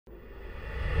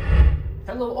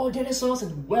Hello all dinosaurs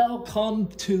and welcome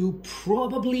to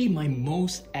probably my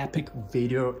most epic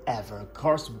video ever. Of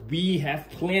course, we have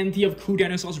plenty of cool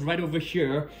dinosaurs right over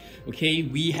here. Okay,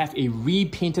 we have a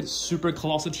repainted Super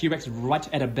Colossal T-Rex right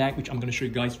at the back, which I'm going to show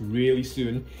you guys really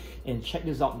soon. And check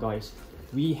this out, guys.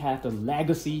 We have the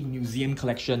Legacy Museum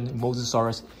Collection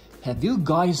Mosasaurus. Have you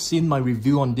guys seen my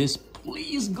review on this?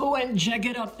 Please go and check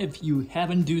it out if you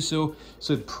haven't do so.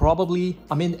 So it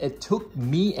took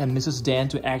me and Mrs. Dan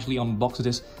to actually unbox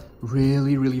this.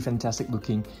 Really fantastic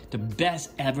looking. The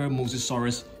best ever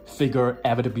Mosasaurus figure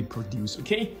ever to be produced,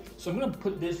 okay? So I'm gonna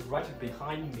put this right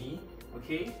behind me,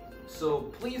 okay?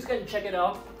 So please go and check it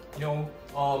out,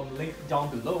 link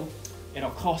down below. And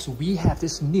of course, we have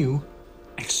this new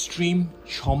Extreme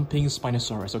Chomping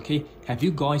Spinosaurus, okay? Have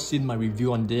you guys seen my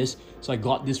review on this? So I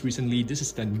got this recently. This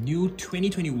is the new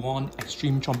 2021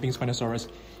 Extreme Chomping Spinosaurus,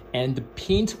 and the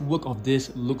paint work of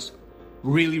this looks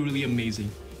really amazing.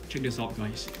 Check this out,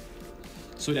 guys.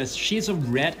 So there's shades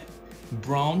of red,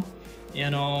 brown,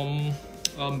 and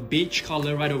beige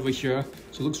color right over here.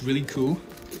 So it looks really cool.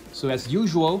 So as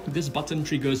usual, this button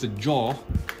triggers the jaw.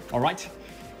 Alright,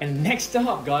 and next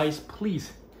up, guys,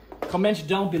 please comment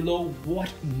down below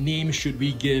what name should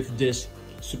we give this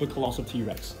Super Colossal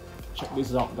T-Rex. Check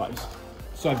this out, guys.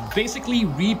 So I basically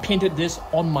repainted this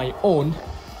on my own,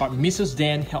 but Mrs.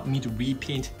 Dan helped me to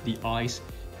repaint the eyes.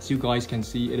 As you guys can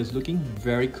see, it is looking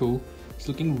very cool. It's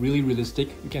looking really realistic.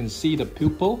 You can see the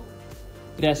pupil.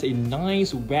 It has a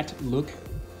nice wet look.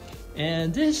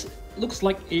 And this looks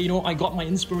like, I got my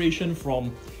inspiration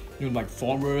from, like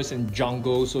forest and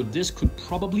jungle. So this could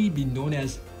probably be known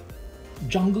as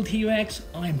Jungle T-Rex.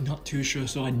 I'm not too sure,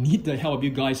 so I need the help of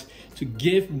you guys to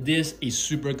give this a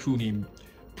super cool name.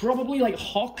 Probably like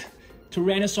Hawk,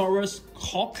 Tyrannosaurus,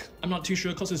 Hawk. I'm not too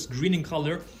sure because it's green in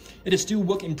color. It is still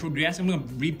work in progress. I'm gonna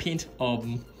repaint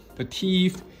the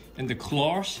teeth and the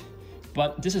claws,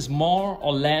 but this is more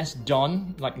or less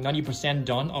done, like 90%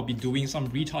 done. I'll be doing some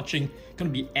retouching, gonna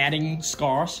be adding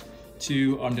scars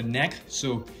to the neck.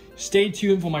 So stay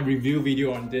tuned for my review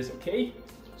video on this, okay?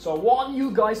 So I want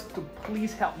you guys to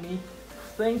please help me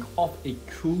think of a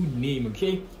cool name,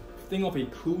 okay? Think of a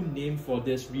cool name for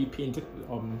this repainted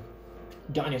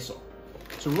dinosaur.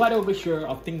 So right over here,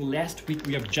 I think last week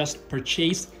we have just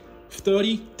purchased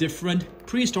 30 different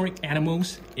prehistoric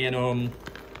animals and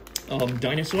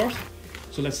dinosaurs.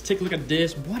 So let's take a look at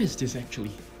this. What is this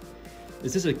actually?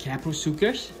 Is this a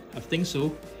Sarcosuchus? I think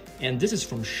so. And this is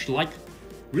from Schleich.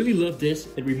 Really love this.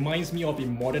 It reminds me of a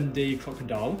modern day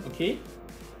crocodile, okay?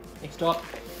 Next up,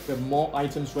 we have more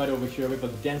items right over here. We have a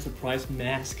Dan surprise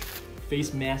mask,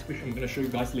 face mask, which I'm going to show you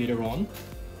guys later on.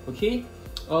 Okay,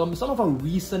 some of our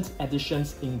recent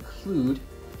additions include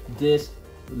this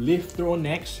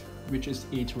Lithonex, which is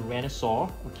a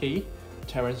Tyrannosaur, okay?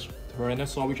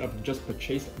 Tyrannosaur, which I've just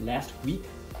purchased last week.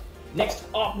 Next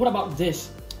up, what about this?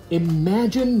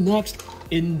 Imagine Next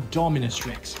Indominus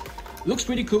Rex. Looks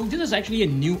pretty cool. This is actually a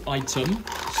new item,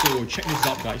 so check this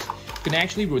out, guys. You can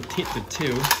actually rotate the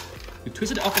tail. You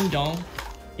twist it up and down,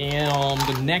 and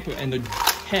the neck and the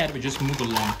head will just move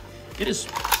along. It is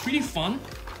pretty fun.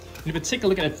 And if you take a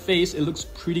look at the face, it looks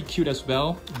pretty cute as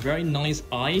well. Very nice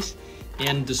eyes,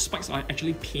 and the spikes are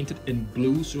actually painted in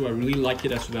blue, so I really like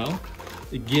it as well.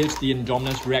 It gives the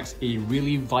Indominus Rex a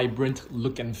really vibrant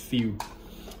look and feel.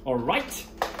 Alright,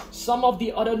 some of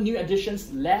the other new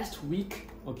additions last week,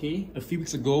 okay, a few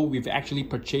weeks ago, we've actually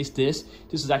purchased this.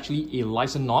 This is actually a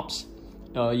Lysonops.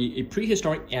 A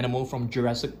prehistoric animal from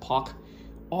Jurassic Park,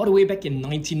 all the way back in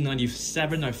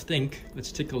 1997, I think.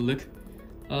 Let's take a look.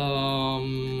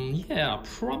 Yeah,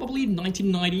 probably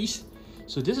 1990s.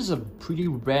 So this is a pretty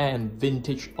rare and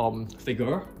vintage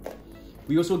figure.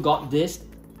 We also got this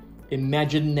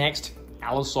Imagine Next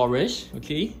Allosaurus,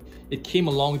 okay? It came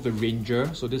along with the Ranger,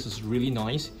 so this is really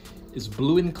nice. It's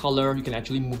blue in color. You can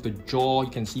actually move the jaw. You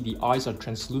can see the eyes are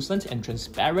translucent and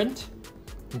transparent,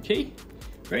 okay?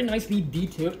 Very nicely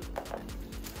detailed.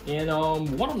 And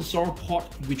one of the sauropod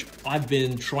which I've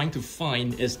been trying to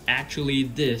find is actually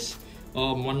this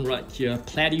one right here,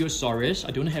 Plesiosaurus.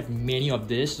 I don't have many of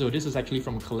this, so this is actually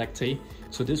from Collecte.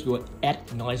 So this will add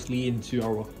nicely into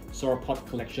our sauropod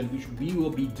collection, which we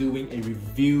will be doing a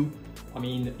review,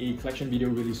 a collection video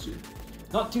really soon.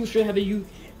 Not too sure, have you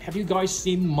guys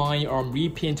seen my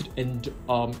repainted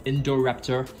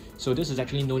Indoraptor? So this is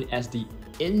actually known as the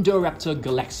Indoraptor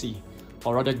Galaxy,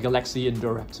 or rather Galaxy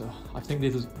Indoraptor. I think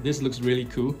this looks really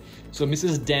cool. So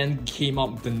Mrs. Dan came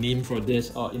up with the name for this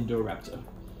Indoraptor.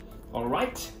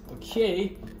 Alright,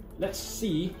 okay, let's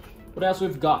see what else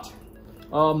we've got.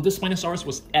 This Spinosaurus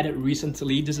was added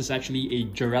recently. This is actually a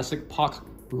Jurassic Park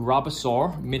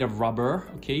Rubbersaur made of rubber,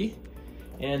 okay?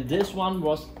 And this one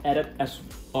was added as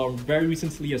very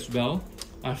recently as well.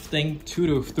 I think 2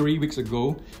 to 3 weeks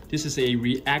ago. This is a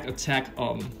react attack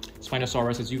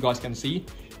Spinosaurus, as you guys can see.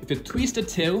 If you twist the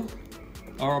tail,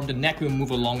 the neck will move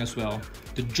along as well.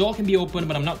 The jaw can be open,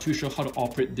 but I'm not too sure how to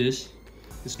operate this.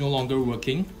 It's no longer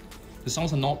working. The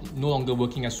sounds are no longer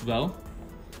working as well.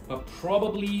 But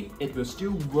probably it will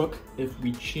still work if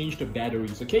we change the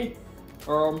batteries, okay?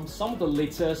 Some of the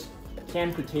latest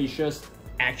Camp Cretaceous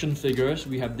action figures.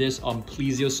 We have this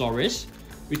Plesiosaurus,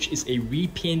 which is a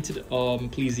repainted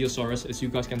Plesiosaurus. As you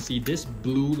guys can see, this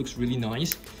blue looks really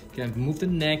nice. You can move the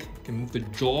neck, you can move the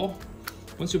jaw.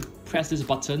 Once you press this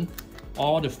button,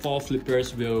 all the 4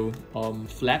 flippers will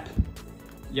flap.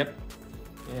 Yep.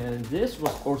 And this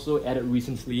was also added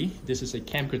recently. This is a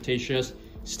Camp Cretaceous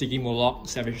Sticky Moloch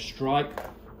Savage Strike.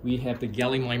 We have the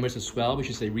Gallimimus as well, which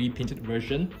is a repainted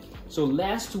version. So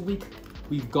last week,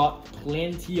 we got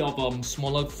plenty of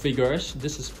smaller figures.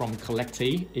 This is from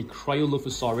Collecte, a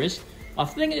Cryolophosaurus. I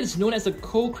think it's known as a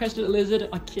cold-crested lizard.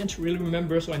 I can't really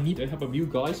remember, so I need the help of you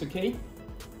guys, okay?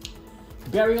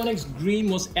 Baryonyx Green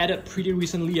was added pretty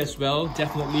recently as well,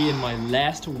 definitely in my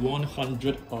last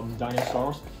 100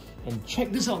 dinosaurs. And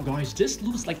check this out, guys. This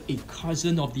looks like a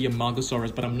cousin of the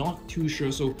Amargasaurus, but I'm not too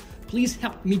sure, so please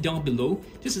help me down below.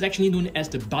 This is actually known as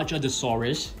the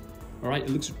Bajadasaurus. Alright, it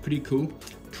looks pretty cool.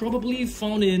 Probably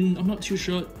found in, I'm not too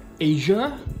sure,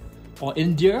 Asia or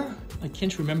India. I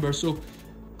can't remember, so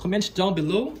comment down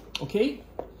below, okay?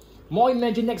 More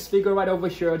Imaginext figure right over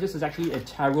here. This is actually a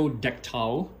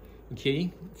pterodactyl,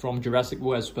 okay, from Jurassic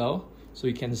World as well. So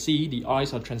you can see the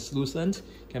eyes are translucent,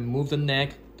 can move the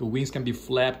neck, the wings can be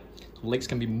flapped, the legs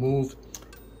can be moved.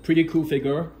 Pretty cool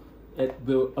figure. It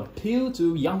will appeal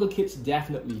to younger kids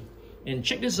definitely. And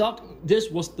check this out,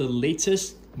 this was the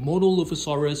latest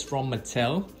Monolophosaurus from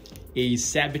Mattel, a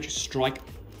Savage Strike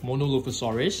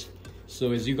Monolophosaurus.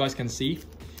 So as you guys can see,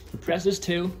 you press this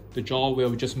tail, the jaw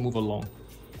will just move along.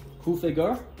 Cool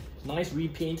figure, nice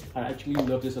repaint. I actually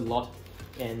love this a lot.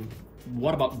 And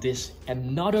what about this?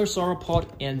 Another sauropod,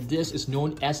 and this is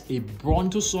known as a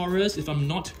Brontosaurus, if I'm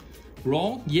not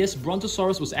wrong. Yes,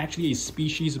 Brontosaurus was actually a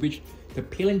species which the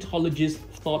paleontologists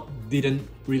thought didn't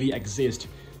really exist.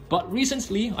 But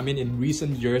recently, I mean in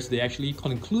recent years, they actually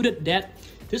concluded that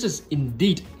this is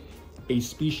indeed a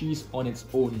species on its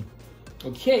own.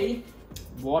 Okay,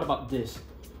 what about this?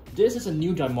 This is a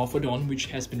new Dimophordon which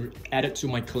has been added to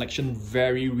my collection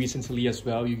very recently as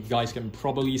well. You guys can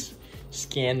probably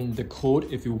scan the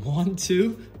code if you want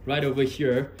to, right over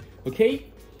here. Okay,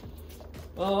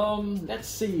 let's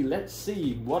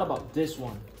see, what about this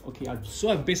one? Okay, so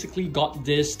I've basically got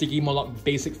this Sticky Moloch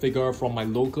basic figure from my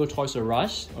local Toys R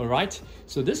Us, alright?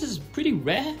 So this is pretty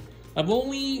rare. I have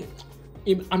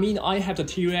the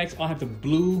T-Rex, I have the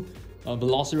blue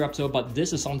Velociraptor, but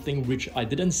this is something which I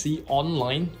didn't see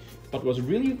online, but was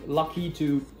really lucky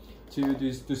to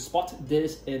spot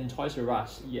this in Toys R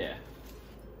Us, yeah.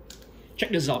 Check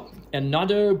this out,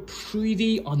 another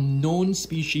pretty unknown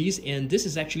species, and this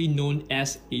is actually known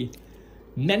as a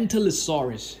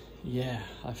Mentalosaurus. Yeah,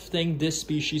 I think this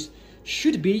species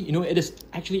should be, it is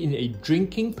actually in a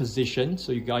drinking position,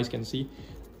 so you guys can see.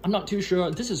 I'm not too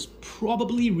sure. This is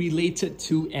probably related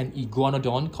to an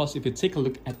iguanodon, because if you take a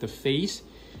look at the face,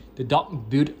 the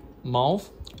dark-built mouth,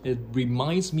 it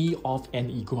reminds me of an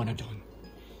iguanodon.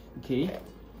 Okay,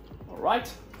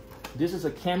 alright. This is a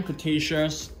Camp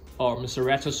Cretaceous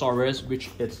Ceratosaurus,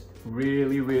 which is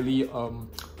really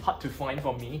hard to find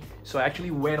for me, so I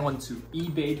actually went on to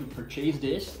eBay to purchase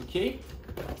this, okay?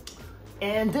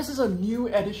 And this is a new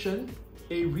edition,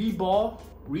 a rebar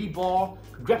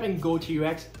grab-and-go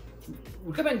T-Rex.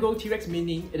 Grab-and-go T-Rex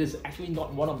meaning it is actually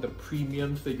not one of the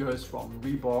premium figures from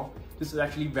Rebar. This is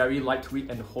actually very lightweight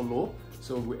and hollow,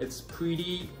 so it's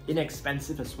pretty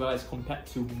inexpensive as well as compared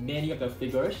to many of the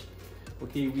figures.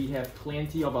 Okay, we have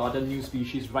plenty of other new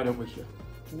species right over here.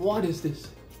 What is this?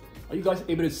 Are you guys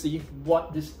able to see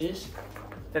what this is?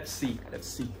 Let's see.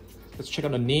 Let's check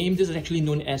out the name. This is actually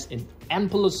known as an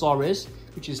Ankylosaurus,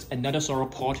 which is another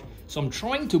sauropod. So I'm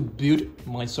trying to build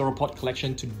my sauropod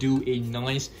collection to do a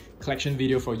nice collection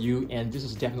video for you, and this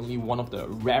is definitely one of the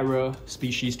rarer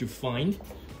species to find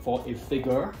for a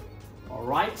figure.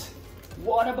 Alright,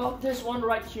 what about this one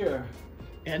right here?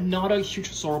 Another huge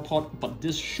sauropod, but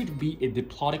this should be a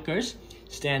Diplodocus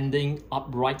standing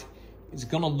upright. It's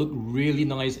gonna look really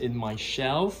nice in my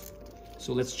shelf.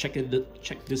 So let's check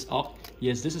this out.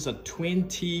 Yes, this is a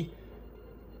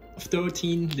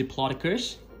 2013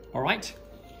 Diplodocus. Alright,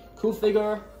 cool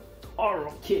figure.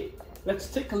 Okay, let's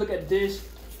take a look at this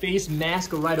face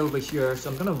mask right over here.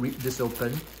 So I'm gonna rip this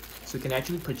open. So you can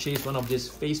actually purchase one of these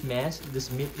face masks.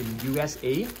 This is made in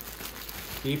USA.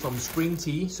 Okay, from Spring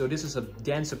Tea. So this is a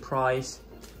Dan Surprise.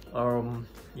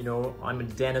 You know, I'm a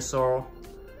dinosaur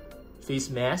face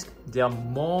mask. There are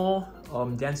more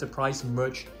Dan Surprise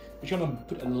merch, which I'm gonna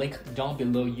put a link down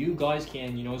below. You guys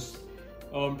can, you know,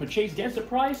 purchase Dan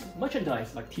Surprise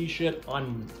merchandise like t-shirt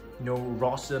on, you know,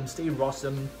 Rossum, Stay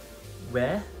Rossum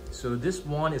wear. So this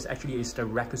one is actually a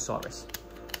Sarcosuchus.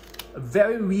 A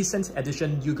very recent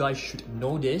addition, you guys should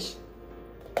know this.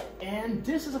 And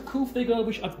this is a cool figure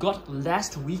which I've got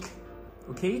last week,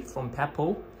 okay, from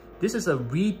Peppo. This is a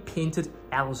repainted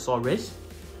Allosaurus.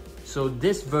 So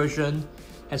this version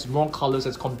has more colors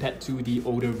as compared to the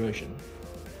older version.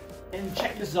 And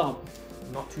check this out,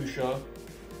 not too sure.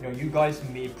 You know, you guys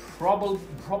may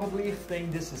probably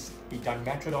think this is a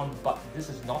Dimetrodon, but this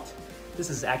is not.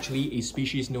 This is actually a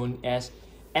species known as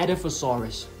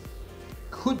Edaphosaurus.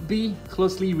 Could be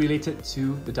closely related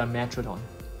to the Dimetrodon.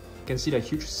 You can see the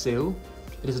huge sail.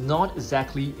 It is not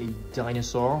exactly a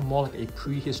dinosaur, more like a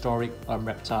prehistoric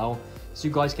reptile. So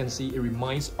you guys can see it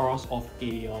reminds us of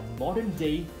a modern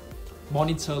day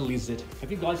monitor lizard.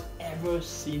 Have you guys ever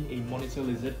seen a monitor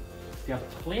lizard? There are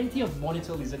plenty of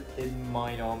monitor lizard in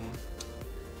my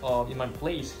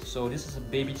place. So this is a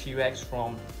baby T-Rex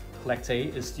from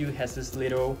Collectate. It still has this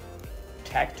little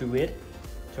tag to it.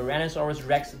 Tyrannosaurus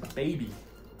Rex baby.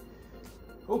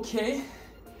 Okay,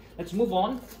 let's move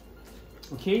on.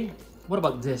 Okay, what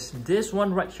about this? This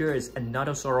one right here is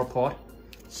another sauropod.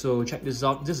 So check this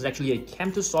out. This is actually a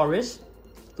Camptosaurus.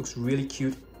 Looks really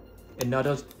cute.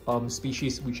 Another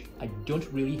species which I don't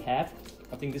really have.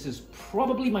 I think this is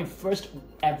probably my first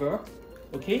ever.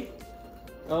 Okay.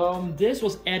 This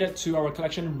was added to our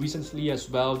collection recently as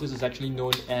well. This is actually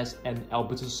known as an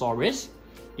Albertosaurus,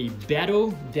 a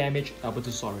battle damaged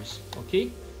Albertosaurus. Okay,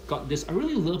 got this. I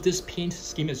really love this paint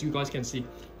scheme, as you guys can see.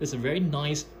 It's a very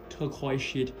nice turquoise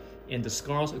shade, and the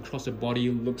scars across the body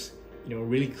looks, you know,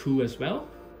 really cool as well.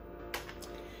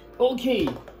 Okay,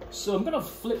 so I'm gonna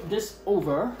flip this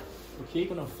over. Okay,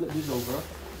 gonna flip this over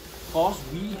because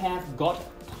we have got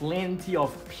plenty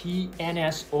of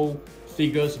PNSO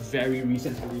figures very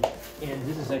recently, and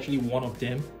this is actually one of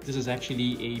them. This is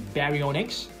actually a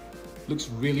Baryonyx. Looks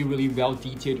really well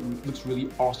detailed. Looks really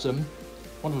awesome.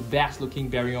 One of the best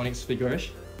looking Baryonyx figures.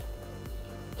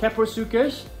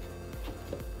 Caprosuchus.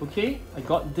 Okay, I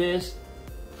got this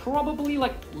probably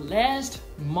like last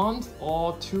month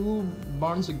or 2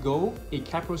 months ago. A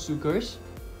Caprosuchus.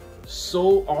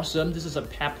 So awesome. This is a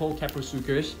Peppo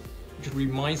Caprosuchus, which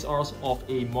reminds us of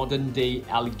a modern day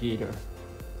alligator.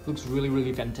 Looks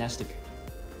really fantastic.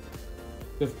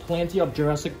 We have plenty of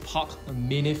Jurassic Park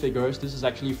minifigures. This is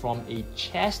actually from a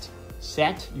chest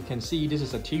set. You can see this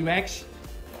is a T-Rex.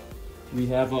 We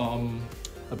have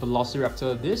a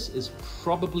Velociraptor. This is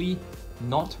probably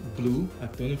not blue. I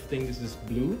don't think this is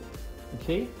blue.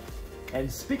 Okay.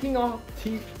 And speaking of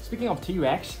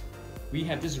T-Rex, we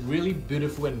have this really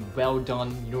beautiful and well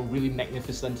done, you know, really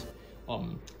magnificent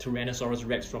Tyrannosaurus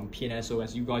Rex from PNSO.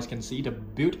 As you guys can see, the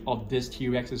build of this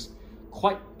T-Rex is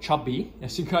quite chubby.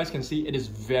 As you guys can see, it is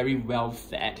very well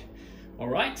fed. All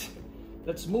right,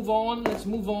 let's move on.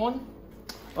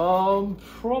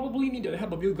 Probably need the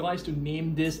help of you guys to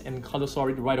name this and color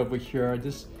sort it right over here.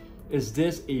 This is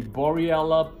a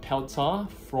Boreala pelta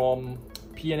from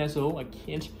PNSO. I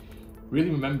can't really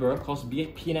remember because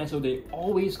PNSO, they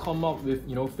always come up with,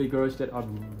 you know, figures that are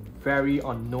very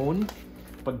unknown.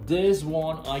 But this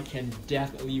one, I can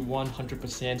definitely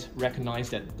 100% recognize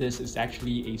that this is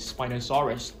actually a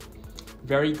Spinosaurus.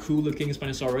 Very cool looking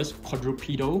Spinosaurus,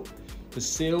 quadrupedal. The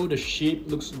sail, the shape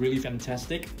looks really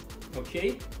fantastic.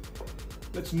 Okay,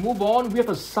 let's move on. We have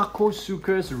a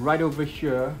Sarcosuchus right over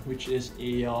here, which is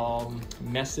a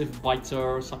massive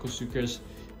biter Sarcosuchus.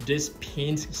 This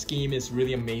paint scheme is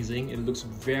really amazing. It looks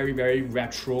very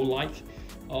retro-like.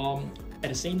 At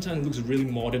the same time, it looks really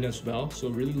modern as well. So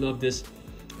really love this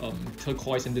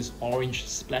turquoise and this orange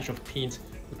splash of paint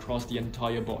across the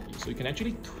entire body. So you can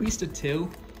actually twist the tail,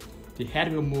 the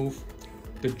head will move,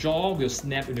 the jaw will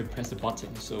snap when you press the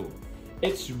button. So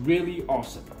it's really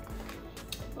awesome.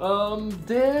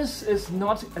 This is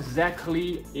not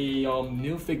exactly a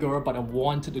new figure, but I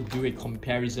wanted to do a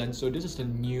comparison. So this is the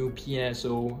new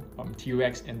PNSO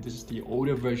T-Rex, and this is the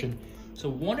older version. So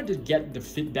I wanted to get the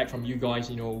feedback from you guys,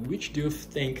 you know, which do you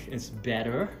think is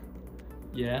better?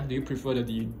 Yeah, do you prefer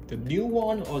the new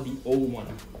one or the old one?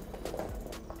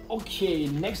 Okay,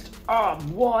 next up,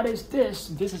 what is this?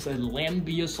 This is a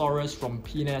Lambeosaurus from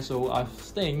PNSO. I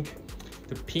think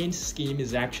the paint scheme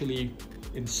is actually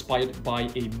inspired by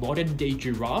a modern day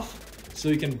giraffe. So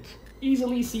you can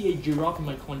easily see a giraffe in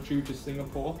my country, which is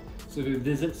Singapore. So if you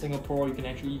visit Singapore, you can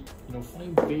actually, you know,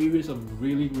 find various of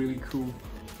really cool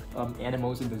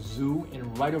animals in the zoo.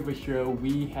 And right over here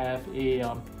we have a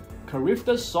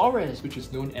Carnivorous, which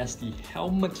is known as the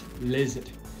helmet lizard.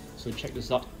 So check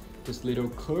this out. This little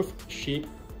curved shape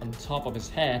on top of his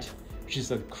head, which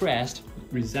is a crest,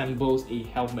 resembles a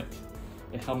helmet.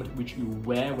 A helmet which you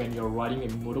wear when you're riding a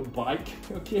motorbike.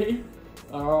 Okay.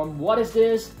 What is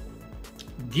this?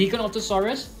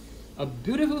 Giganotosaurus. A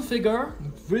beautiful figure,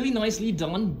 really nicely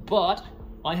done, but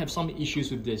I have some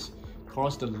issues with this.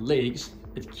 Across the legs,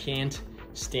 it can't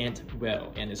stand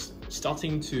well, and it's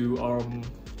starting to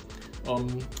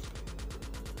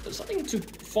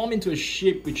form into a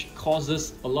shape which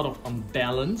causes a lot of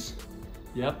unbalance.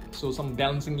 Yep, so some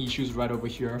balancing issues right over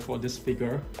here for this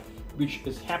figure, which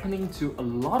is happening to a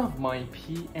lot of my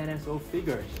PNSO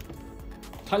figures.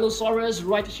 Tylosaurus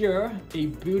right here, a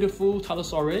beautiful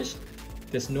Tylosaurus.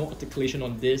 There's no articulation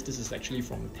on this. This is actually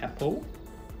from Tepo.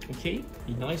 Okay,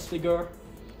 a nice figure.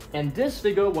 And this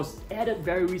figure was added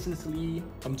very recently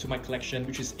to my collection,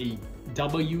 which is a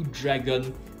W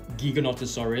Dragon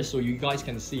Giganotosaurus. So you guys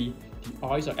can see the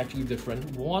eyes are actually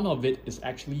different. One of it is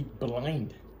actually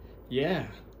blind. Yeah.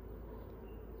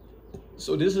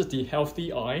 So this is the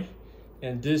healthy eye,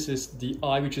 and this is the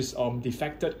eye which is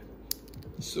defected.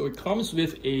 So it comes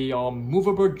with a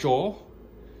movable jaw.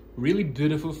 Really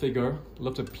beautiful figure.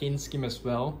 Love the paint scheme as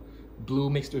well. Blue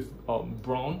mixed with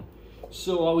brown.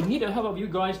 So I would need the help of you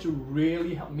guys to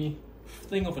really help me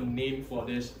think of a name for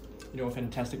this,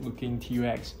 fantastic looking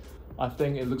T-Rex. I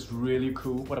think it looks really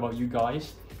cool. What about you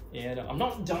guys? And I'm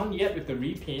not done yet with the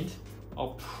repaint.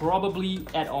 I'll probably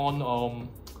add on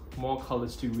more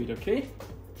colors to it, okay?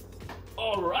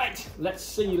 Alright, let's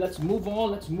see. Let's move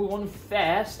on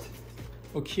fast.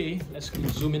 Okay, let's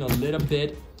zoom in a little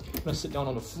bit. I'm gonna sit down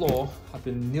on the floor. I've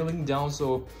been kneeling down,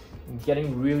 so I'm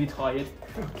getting really tired.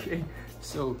 Okay,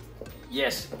 so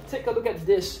yes, take a look at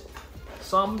this.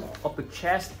 Some of the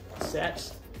chest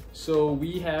sets. So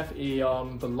we have a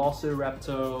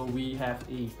Velociraptor, we have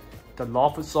a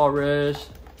Dilophosaurus.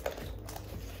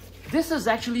 This is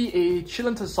actually a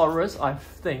Chilantosaurus, I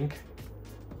think.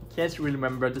 Can't really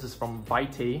remember. This is from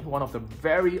Vitae, one of the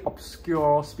very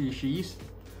obscure species.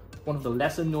 One of the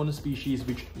lesser known species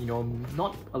which,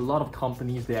 not a lot of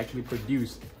companies they actually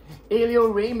produce.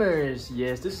 Aleoramus,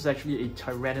 yes, this is actually a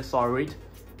Tyrannosaurid.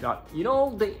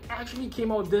 They actually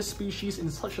came out with this species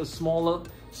in such a small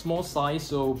size,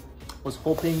 so was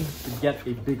hoping to get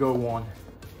a bigger one.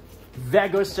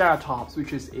 Vegoceratops,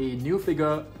 which is a new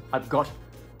figure I've got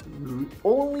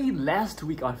only last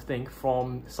week, I think,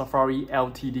 from Safari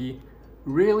Ltd.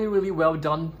 Really well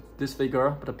done, this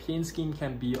figure, but the paint scheme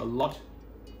can be a lot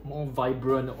more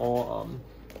vibrant, or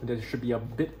there should be a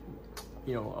bit,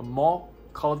 a more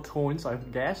color tones, I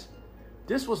guess.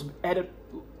 This was added,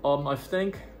 I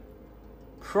think,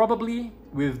 probably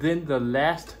within the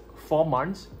last 4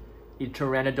 months. A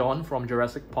Pteranodon from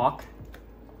Jurassic Park,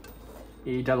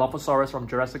 a Dilophosaurus from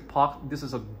Jurassic Park. This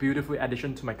is a beautiful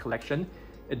addition to my collection.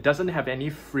 It doesn't have any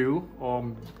frill,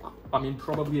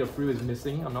 probably the frill is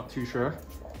missing, I'm not too sure.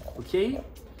 Okay,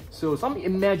 so some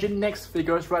Imaginext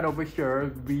figures right over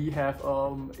here. We have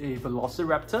a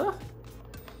Velociraptor,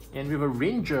 and we have a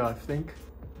Ranger, I think.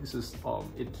 This is,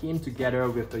 it came together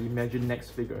with the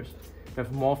Imaginext figures. We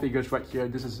have more figures right here.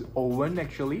 This is Owen,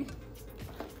 actually.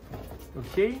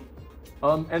 Okay,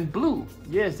 and blue.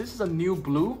 Yes, this is a new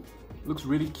blue. Looks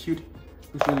really cute.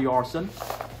 Looks really awesome.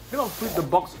 I'm gonna flip the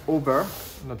box over.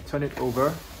 I'm gonna turn it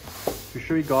over to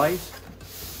show you guys.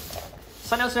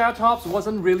 Sinoceratops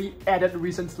wasn't really added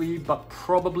recently, but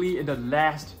probably in the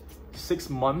last 6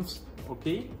 months.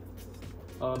 Okay.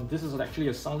 This is actually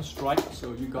a sound stripe,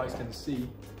 so you guys can see.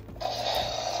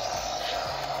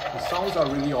 The sounds are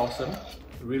really awesome.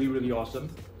 Really awesome.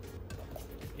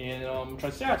 And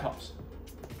Triceratops.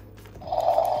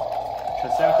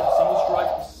 Triceratops sound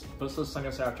stripes versus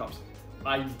Sinoceratops.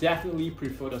 I definitely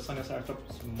prefer the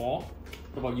Sinoceratops more.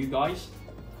 What about you guys?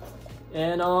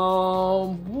 And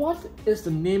what is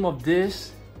the name of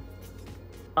this?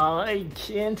 I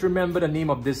can't remember the name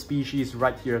of this species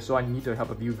right here, so I need the help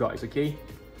of you guys, okay?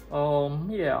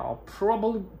 Yeah, I'll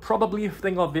probably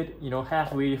think of it,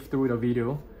 halfway through the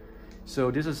video.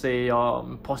 So this is a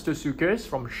Prehistoric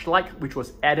from Schleich, which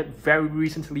was added very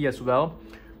recently as well.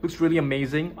 Looks really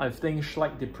amazing. I think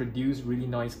Schleich, they produce really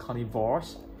nice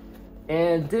carnivores.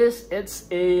 And this, it's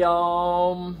a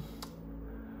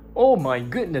oh my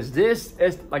goodness, this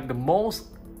is like the most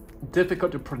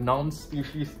difficult to pronounce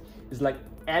species. It's like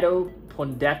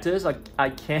Adopondatus. I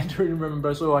can't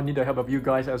remember, so I need the help of you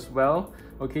guys as well.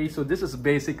 Okay, so this is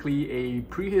basically a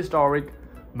prehistoric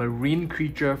marine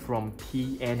creature from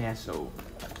PNSO.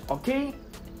 Okay,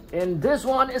 and this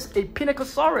one is a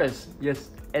Pinacosaurus.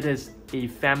 Yes, it is a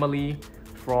family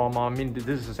from,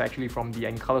 this is actually from the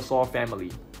Ankylosaur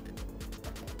family.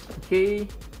 Okay,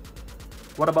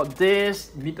 what about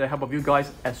this? Need the help of you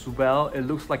guys as well. It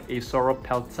looks like a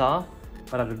Sauropelta,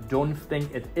 but I don't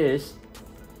think it is.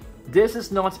 This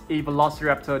is not a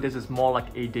Velociraptor, this is more like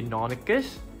a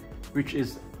Deinonychus, which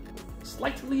is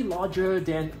slightly larger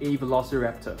than a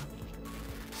Velociraptor.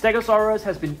 Stegosaurus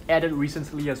has been added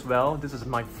recently as well. This is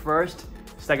my first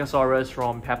Stegosaurus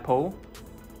from Peppo.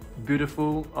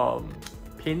 Beautiful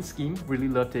paint scheme, really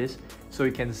love this. So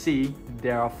you can see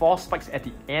there are 4 spikes at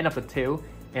the end of the tail,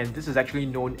 and this is actually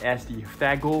known as the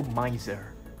Thagomizer.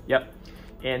 Yep.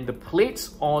 And the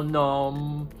plates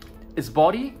on its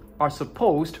body was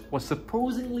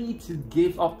supposedly to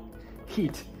give up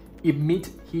heat, emit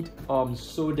heat,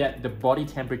 so that the body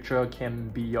temperature can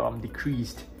be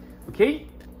decreased. Okay.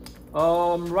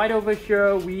 Right over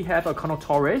here we have a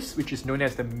Carnotaurus, which is known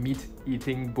as the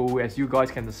meat-eating bull. As you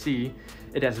guys can see,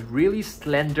 it has really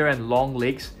slender and long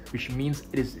legs, which means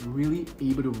it is really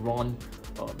able to run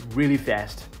really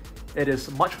fast. It is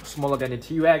much smaller than a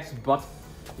T-Rex, but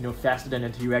faster than a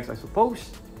T-Rex, I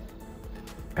suppose.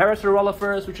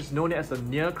 Parasaurolophus, which is known as the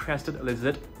near-crested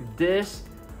lizard. This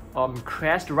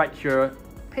crest right here,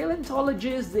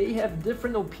 paleontologists, they have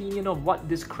different opinion of what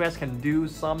this crest can do.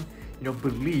 Some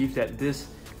believe that this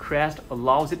crest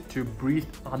allows it to breathe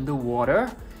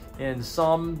underwater, and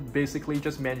some basically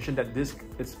just mention that this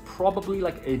is probably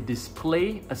like a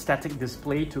display, a static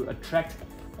display to attract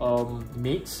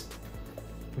mates.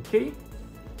 Okay,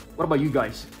 what about you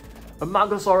guys?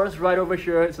 Amargasaurus right over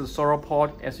here is a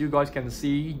sauropod. As you guys can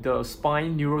see, the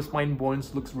spine, neurospine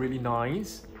bones looks really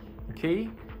nice. Okay,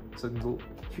 it's a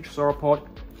huge sauropod.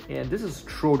 And this is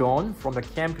Trodon from the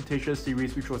Camp Cretaceous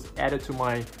series, which was added to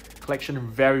my collection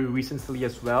very recently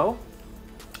as well.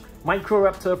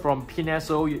 Microraptor from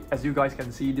Pineso. As you guys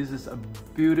can see, this is a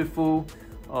beautiful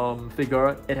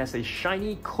figure. It has a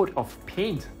shiny coat of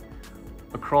paint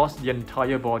across the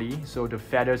entire body. So the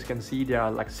feathers, you can see there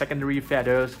are like secondary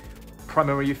feathers,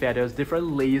 primary feathers,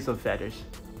 different layers of feathers.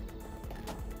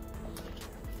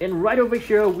 And right over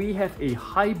here we have a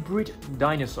hybrid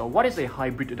dinosaur. What is a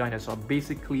hybrid dinosaur?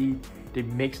 Basically, they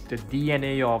mix the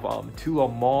DNA of 2 or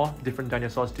more different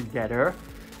dinosaurs together.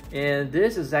 And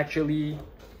this is actually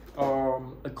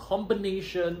a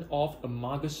combination of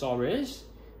Amargasaurus,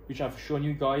 which I've shown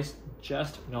you guys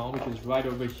just now, which is right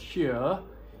over here,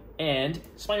 and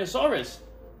Spinosaurus.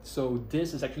 So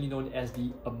this is actually known as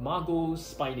the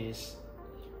Amargospinus.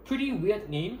 Pretty weird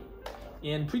name,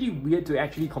 and pretty weird to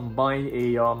actually combine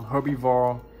a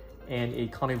herbivore and a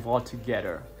carnivore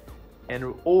together.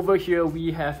 And over here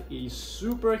we have a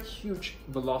super huge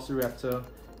Velociraptor,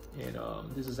 and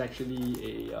this is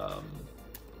actually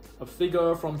a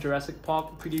figure from Jurassic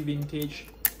Park, pretty vintage.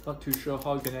 Not too sure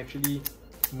how you can actually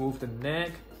move the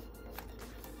neck.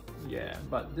 Yeah,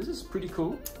 but this is pretty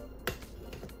cool.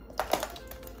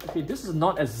 Okay, this is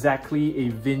not exactly a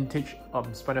vintage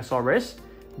Spinosaurus.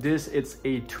 This is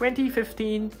a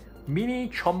 2015 mini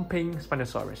chomping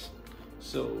Spinosaurus.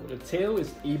 So the tail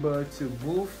is able to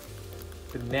move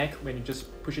the neck when you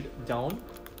just push it down.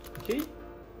 Okay.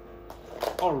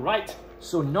 Alright,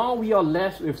 so now we are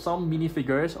left with some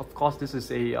minifigures. Of course, this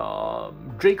is a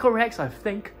Dracorex, I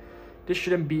think. This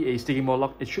shouldn't be a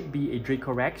Stygimoloch, it should be a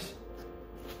Dracorex.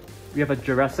 We have a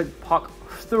Jurassic Park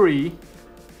 3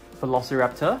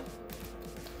 Velociraptor.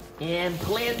 And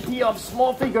plenty of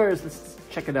small figures. Let's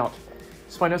check it out.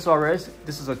 Spinosaurus,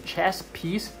 this is a chess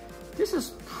piece. This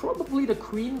is probably the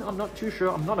queen, I'm not too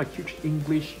sure. I'm not a huge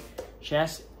English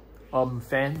chess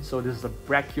fan. So this is a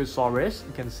Brachiosaurus.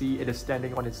 You can see it is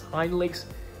standing on its hind legs,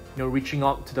 reaching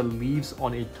out to the leaves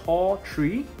on a tall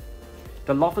tree.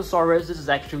 The Dilophosaurus, this is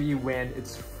actually when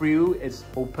its frill is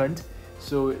opened.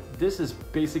 So this is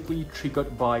basically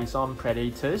triggered by some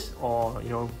predators or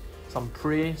some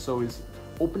prey. So it's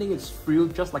opening its frill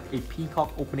just like a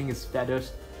peacock opening its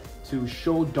feathers to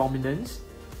show dominance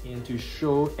and to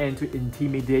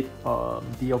intimidate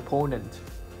the opponent.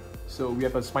 So we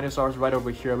have a Spinosaurus right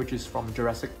over here, which is from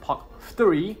Jurassic Park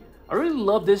 3. I really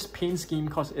love this paint scheme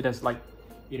because it has like,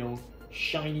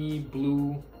 shiny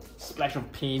blue splash of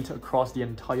paint across the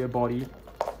entire body.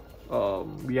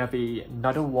 We have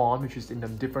another one, which is in a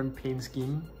different paint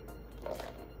scheme.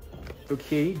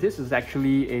 Okay, this is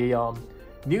actually a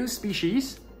new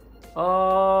species.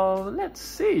 Let's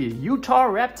see,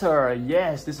 Utahraptor.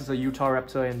 Yes, this is a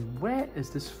Utahraptor. And where is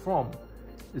this from?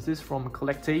 Is this from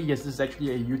Collectae? Yes, this is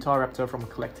actually a Utahraptor from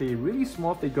Collectae. Really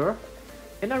small figure.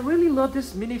 And I really love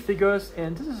these minifigures.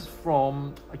 And this is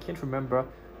from, I can't remember,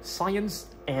 Science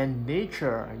and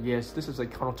Nature. Yes, this is a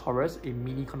Carnotaurus, a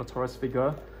mini Carnotaurus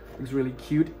figure. Looks really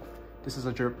cute. This is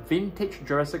a vintage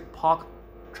Jurassic Park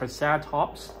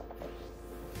Triceratops.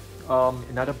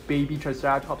 Another baby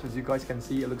Triceratops, as you guys can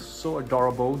see. It looks so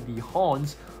adorable. The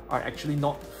horns are actually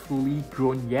not fully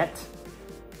grown yet.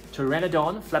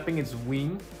 Pteranodon flapping its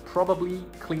wing, probably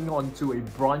clinging onto a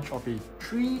branch of a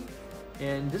tree.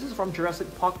 And this is from Jurassic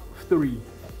Park 3.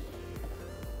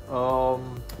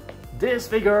 This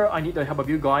figure, I need the help of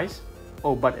you guys.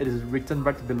 Oh, but it is written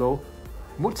right below.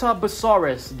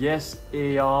 Mosasaurus. Yes,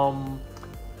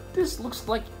 this looks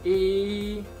like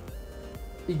a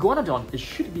iguanodon. It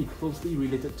should be closely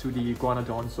related to the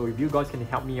iguanodon. So if you guys can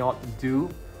help me out, do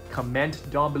comment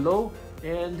down below.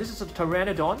 And this is a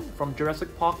pteranodon from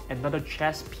Jurassic Park, another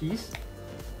chess piece.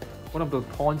 One of the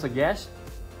pawns, I guess.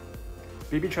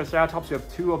 Baby Triceratops, you have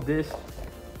 2 of this.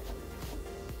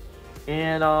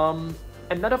 And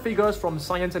another figures from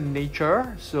Science and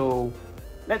Nature. So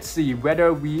let's see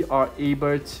whether we are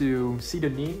able to see the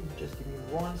name. Just give me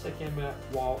 1 second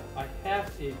while I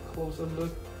have a closer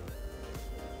look.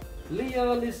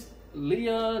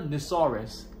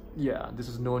 Dinosaurs. Yeah, this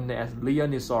is known as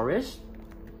Dinosaurs.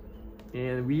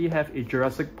 And we have a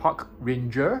Jurassic Park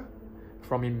Ranger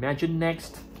from Imagine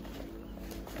Next.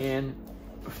 And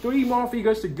 3 more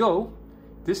figures to go.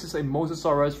 This is a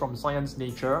Mosasaurus from Science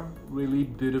Nature. Really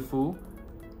beautiful.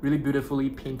 Really beautifully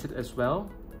painted as well.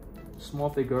 Small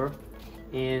figure.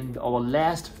 And our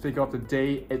last figure of the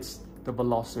day, it's the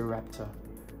Velociraptor.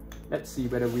 Let's see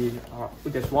whether we are...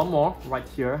 There's one more right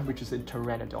here, which is a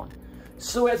Pteranodon.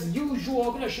 So as usual,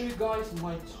 I'm going to show you guys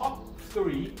my top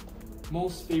 3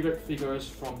 most favorite figures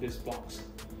from this box.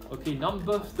 Okay,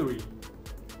 number 3.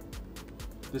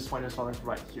 This Spinosaurus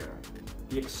right here.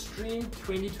 The Extreme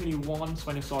 2021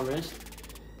 Spinosaurus.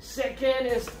 Second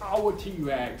is our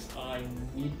T-Rex. I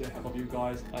need the help of you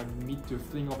guys. I need to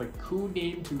think of a cool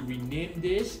name to rename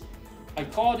this. I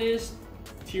call this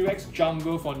T-Rex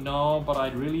Jungle for now, but I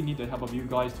really need the help of you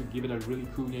guys to give it a really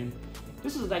cool name.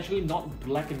 This is actually not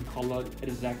black in color, it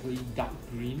is actually dark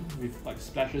green with like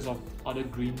splashes of other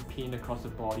green paint across the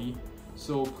body.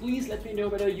 So please let me know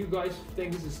whether you guys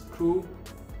think this is cool.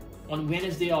 On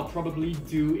Wednesday, I'll probably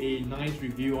do a nice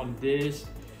review on this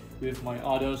with my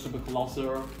other Super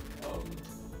Colossal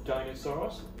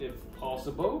Dinosaurs, if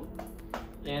possible.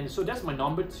 And so that's my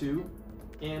number 2.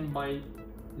 And my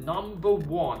number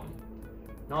 1,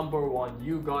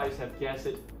 you guys have guessed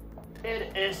it.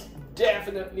 It is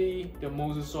definitely the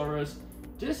Mosasaurus.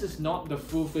 This is not the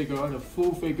full figure. The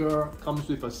full figure comes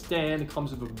with a stand,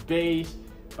 comes with a base,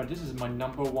 but this is my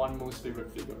number 1 most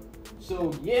favorite figure.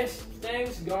 So yes,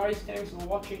 thanks guys, thanks for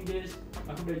watching this.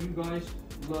 I hope that you guys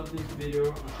love this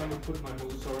video. I'm trying to put my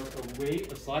Mosasaurus away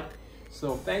aside.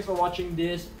 So thanks for watching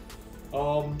this.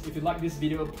 If you like this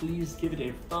video, please give it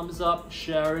a thumbs up,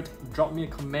 share it, drop me a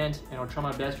comment, and I'll try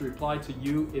my best to reply to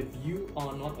you. If you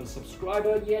are not a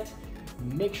subscriber yet,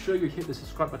 make sure you hit the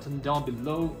subscribe button down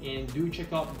below, and do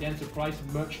check out Dan Surprise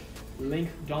merch link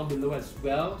down below as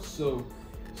well. So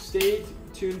stay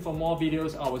tuned for more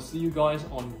videos. I will see you guys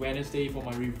on Wednesday for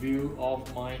my review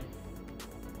of my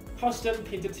custom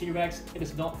painted T-Rex. It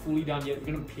is not fully done yet.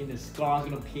 We're gonna paint the scars,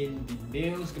 we're gonna paint the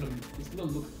nails, it's gonna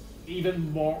look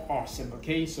even more awesome.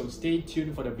 Okay, so stay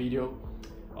tuned for the video.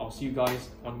 I'll see you guys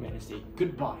on Wednesday.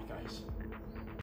 Goodbye guys.